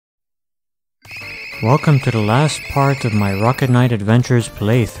Welcome to the last part of my Rocket Knight Adventures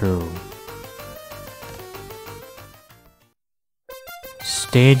playthrough.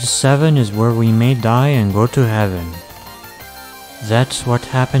 Stage 7 is where we may die and go to heaven. That's what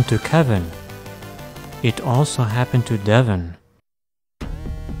happened to Kevin. It also happened to Devin.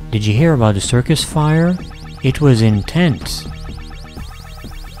 Did you hear about the circus fire? It was intense.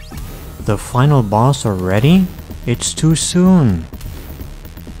 The final boss already? It's too soon.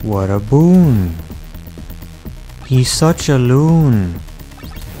 What a boon. He's such a loon.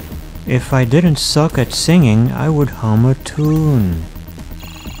 If I didn't suck at singing, I would hum a tune.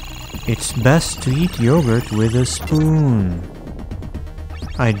 It's best to eat yogurt with a spoon.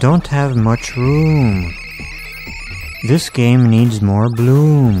 I don't have much room. This game needs more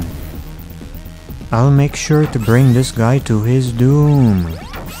bloom. I'll make sure to bring this guy to his doom.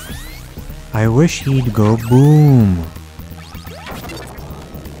 I wish he'd go boom.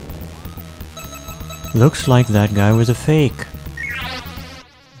 Looks like that guy was a fake.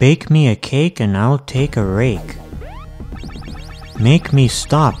 Bake me a cake and I'll take a rake. Make me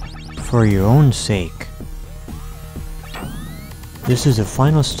stop for your own sake. This is the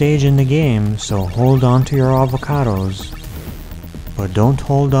final stage in the game, so hold on to your avocados. But don't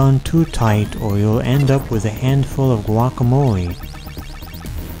hold on too tight or you'll end up with a handful of guacamole.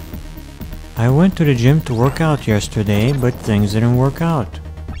 I went to the gym to work out yesterday, but things didn't work out.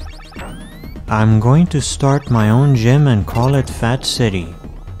 I'm going to start my own gym and call it Fat City.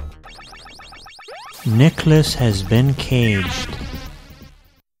 Nicholas has been caged.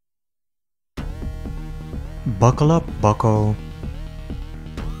 Buckle up, bucko.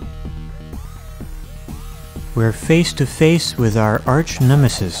 We're face to face with our arch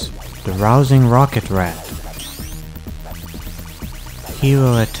nemesis, the rousing rocket rat. He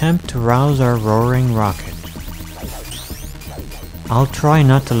will attempt to rouse our roaring rocket. I'll try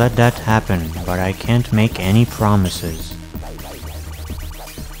not to let that happen, but I can't make any promises.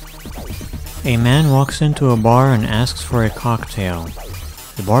 A man walks into a bar and asks for a cocktail.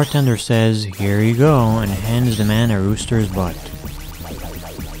 The bartender says, "Here you go," and hands the man a rooster's butt.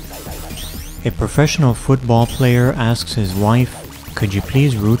 A professional football player asks his wife, "Could you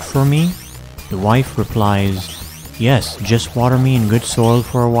please root for me?" The wife replies, "Yes, just water me in good soil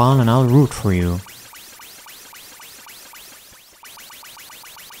for a while and I'll root for you."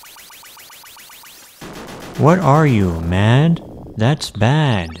 What are you, mad? That's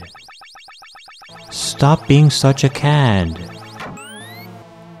bad. Stop being such a cad.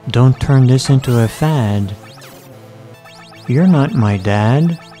 Don't turn this into a fad. You're not my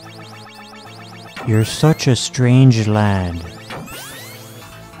dad. You're such a strange lad.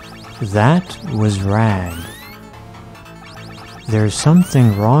 That was rad. There's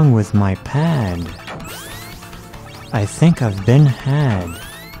something wrong with my pad. I think I've been had.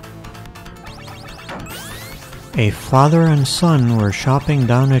 A father and son were chopping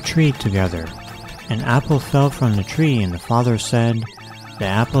down a tree together. An apple fell from the tree and the father said, "The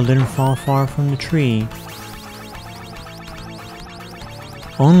apple didn't fall far from the tree."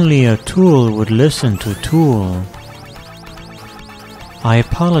 Only a tool would listen to Tool. I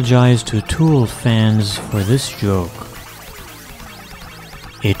apologize to Tool fans for this joke.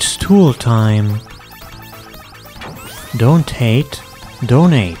 It's Tool time. Don't hate,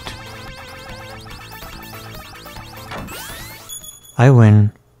 donate. I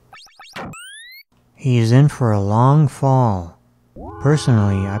win. He's in for a long fall.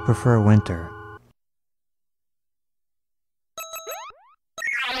 Personally, I prefer winter.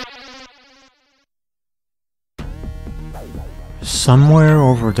 Somewhere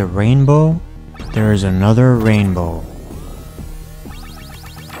over the rainbow, there is another rainbow.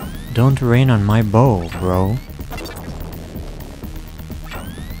 Don't rain on my bow, bro.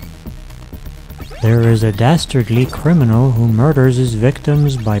 There is a dastardly criminal who murders his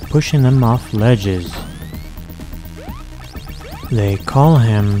victims by pushing them off ledges. They call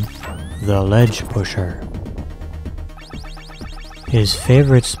him the Ledge Pusher. His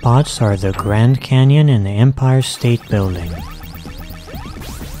favorite spots are the Grand Canyon and the Empire State Building.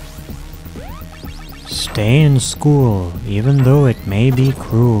 Stay in school, even though it may be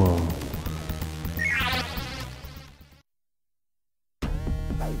cruel.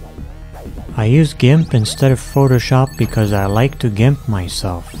 I use GIMP instead of Photoshop because I like to GIMP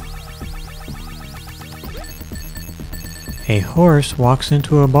myself. A horse walks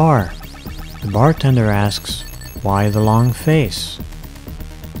into a bar. The bartender asks, "Why the long face?"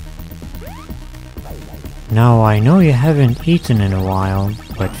 Now I know you haven't eaten in a while,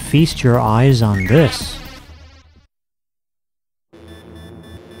 but feast your eyes on this.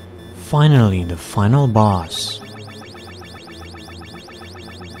 Finally, the final boss.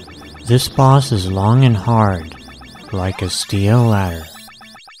 This boss is long and hard, like a steel ladder.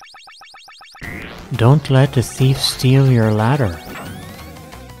 Don't let the thief steal your ladder.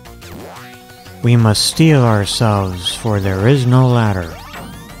 We must steel ourselves, for there is no ladder.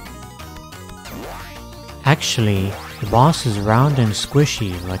 Actually, the boss is round and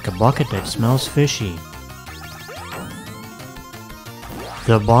squishy, like a bucket that smells fishy.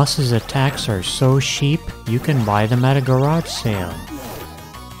 The boss's attacks are so cheap, you can buy them at a garage sale.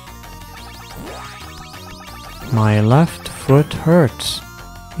 My left foot hurts.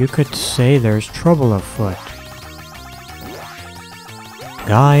 You could say there's trouble afoot.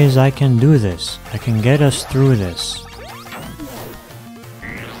 Guys, I can do this. I can get us through this.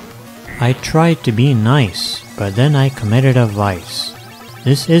 I tried to be nice, but then I committed a vice.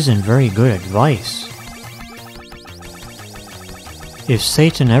 This isn't very good advice. If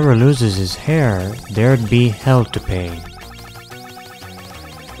Satan ever loses his hair, there'd be hell to pay.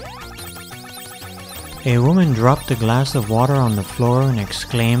 A woman dropped a glass of water on the floor and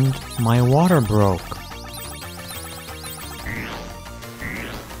exclaimed, "My water broke."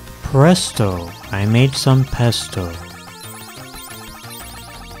 Presto, I made some pesto.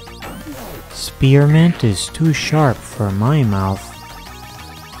 Spearmint is too sharp for my mouth.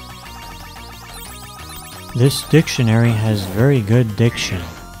 This dictionary has very good diction.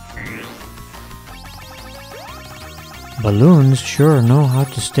 Balloons sure know how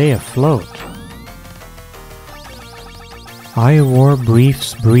to stay afloat. I wore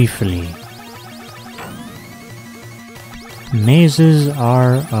briefs briefly. Mazes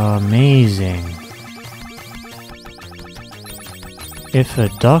are amazing. If a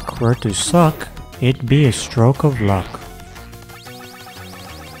duck were to suck, it'd be a stroke of luck.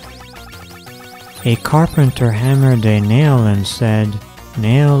 A carpenter hammered a nail and said,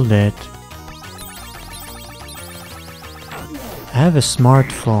 "Nailed it." I have a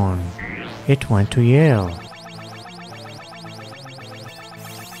smartphone. It went to Yale.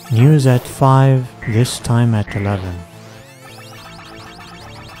 News at 5, this time at 11.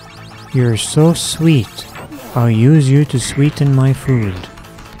 You're so sweet. I'll use you to sweeten my food.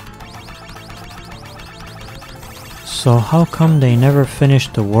 So how come they never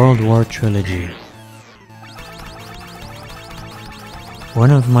finished the World War trilogy?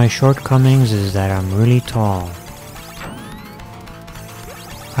 One of my shortcomings is that I'm really tall.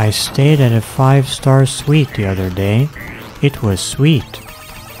 I stayed at a 5-star suite the other day. It was sweet.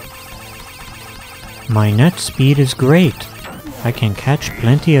 My net speed is great. I can catch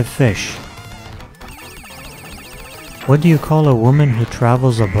plenty of fish. What do you call a woman who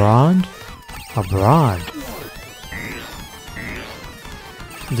travels abroad? Abroad.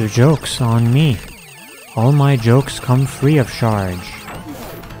 The joke's on me. All my jokes come free of charge.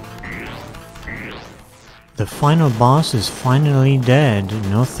 The final boss is finally dead,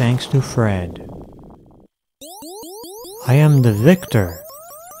 no thanks to Fred. I am the victor.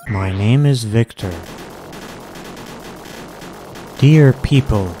 My name is Victor. Dear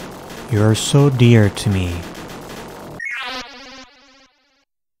people, you are so dear to me.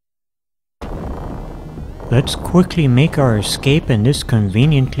 Let's quickly make our escape in this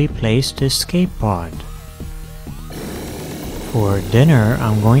conveniently placed escape pod. For dinner,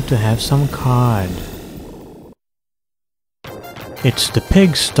 I'm going to have some cod. It's the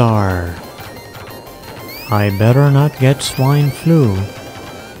pig star. I better not get swine flu.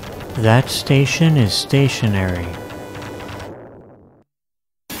 That station is stationary.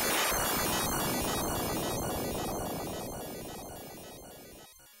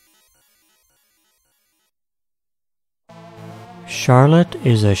 Charlotte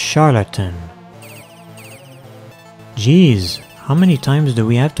is a charlatan. Geez, how many times do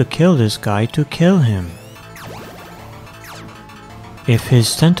we have to kill this guy to kill him? If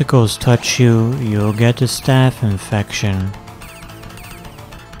his tentacles touch you, you'll get a staph infection.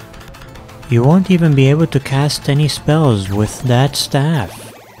 You won't even be able to cast any spells with that staff.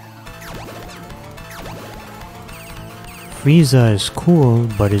 Frieza is cool,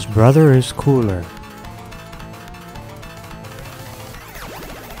 but his brother is cooler.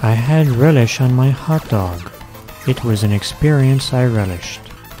 I had relish on my hot dog. It was an experience I relished.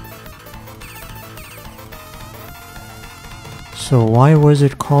 So why was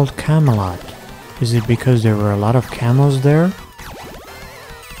it called Camelot? Is it because there were a lot of camels there?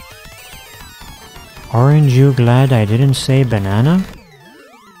 Aren't you glad I didn't say banana?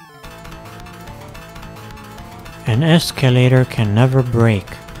 An escalator can never break.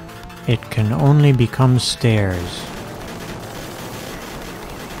 It can only become stairs.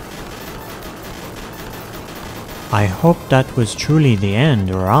 I hope that was truly the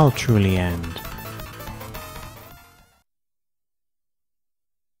end, or I'll truly end.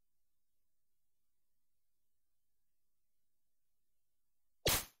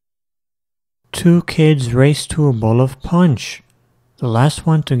 Two kids raced to a bowl of punch. The last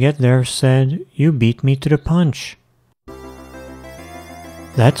one to get there said, "You beat me to the punch."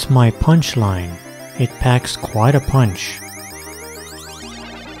 That's my punchline. It packs quite a punch.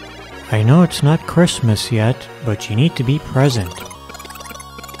 I know it's not Christmas yet, but you need to be present.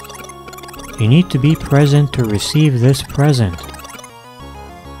 You need to be present to receive this present.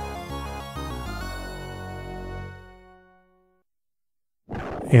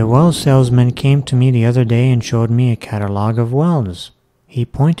 A well salesman came to me the other day and showed me a catalog of wells. He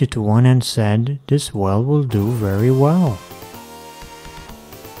pointed to one and said, "This well will do very well."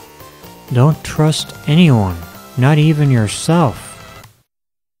 Don't trust anyone, not even yourself.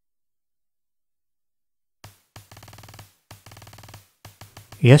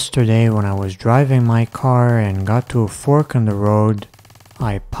 Yesterday when I was driving my car and got to a fork in the road,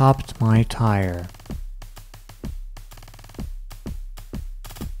 I popped my tire.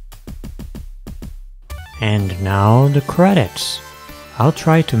 And now the credits. I'll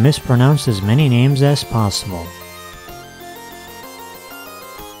try to mispronounce as many names as possible.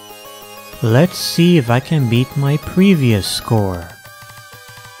 Let's see if I can beat my previous score.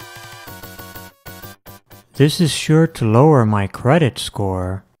 This is sure to lower my credit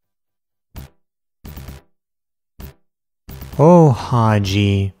score. Oh,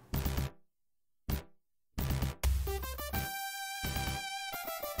 Haji.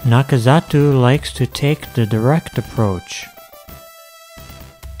 Nakazatu likes to take the direct approach.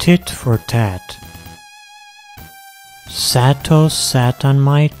 Tit for tat. Sato sat on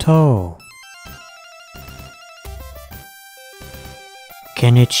my toe.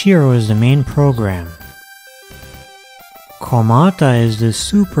 Kenichiro is the main program. Komata is the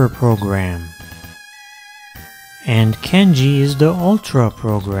super program. And Kenji is the ultra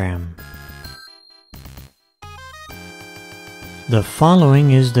program. The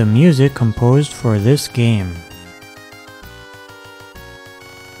following is the music composed for this game.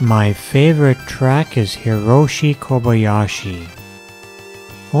 My favorite track is Hiroshi Kobayashi,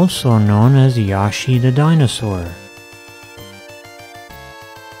 also known as Yashi the Dinosaur.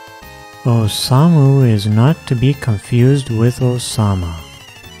 Osamu is not to be confused with Osama.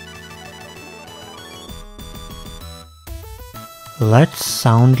 Let's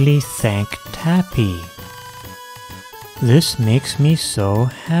soundly thank Tappy. This makes me so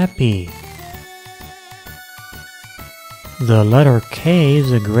happy. The letter K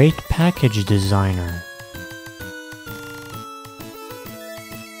is a great package designer.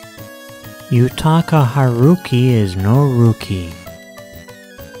 Yutaka Haruki is no rookie.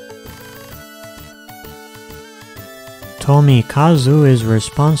 Tomikazu is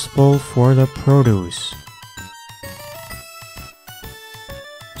responsible for the produce.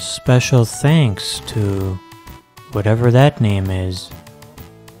 Special thanks to whatever that name is.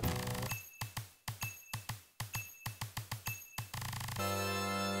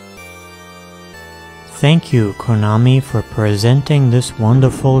 Thank you, Konami, for presenting this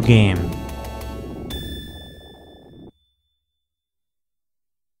wonderful game.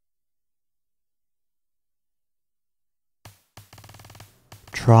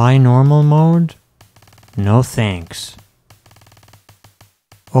 Try normal mode? No thanks.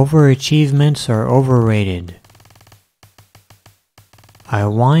 Overachievements are overrated. I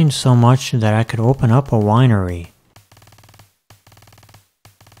whined so much that I could open up a winery.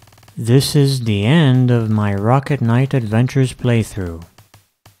 This is the end of my Rocket Knight Adventures playthrough.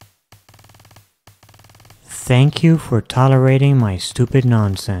 Thank you for tolerating my stupid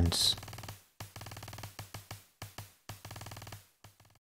nonsense.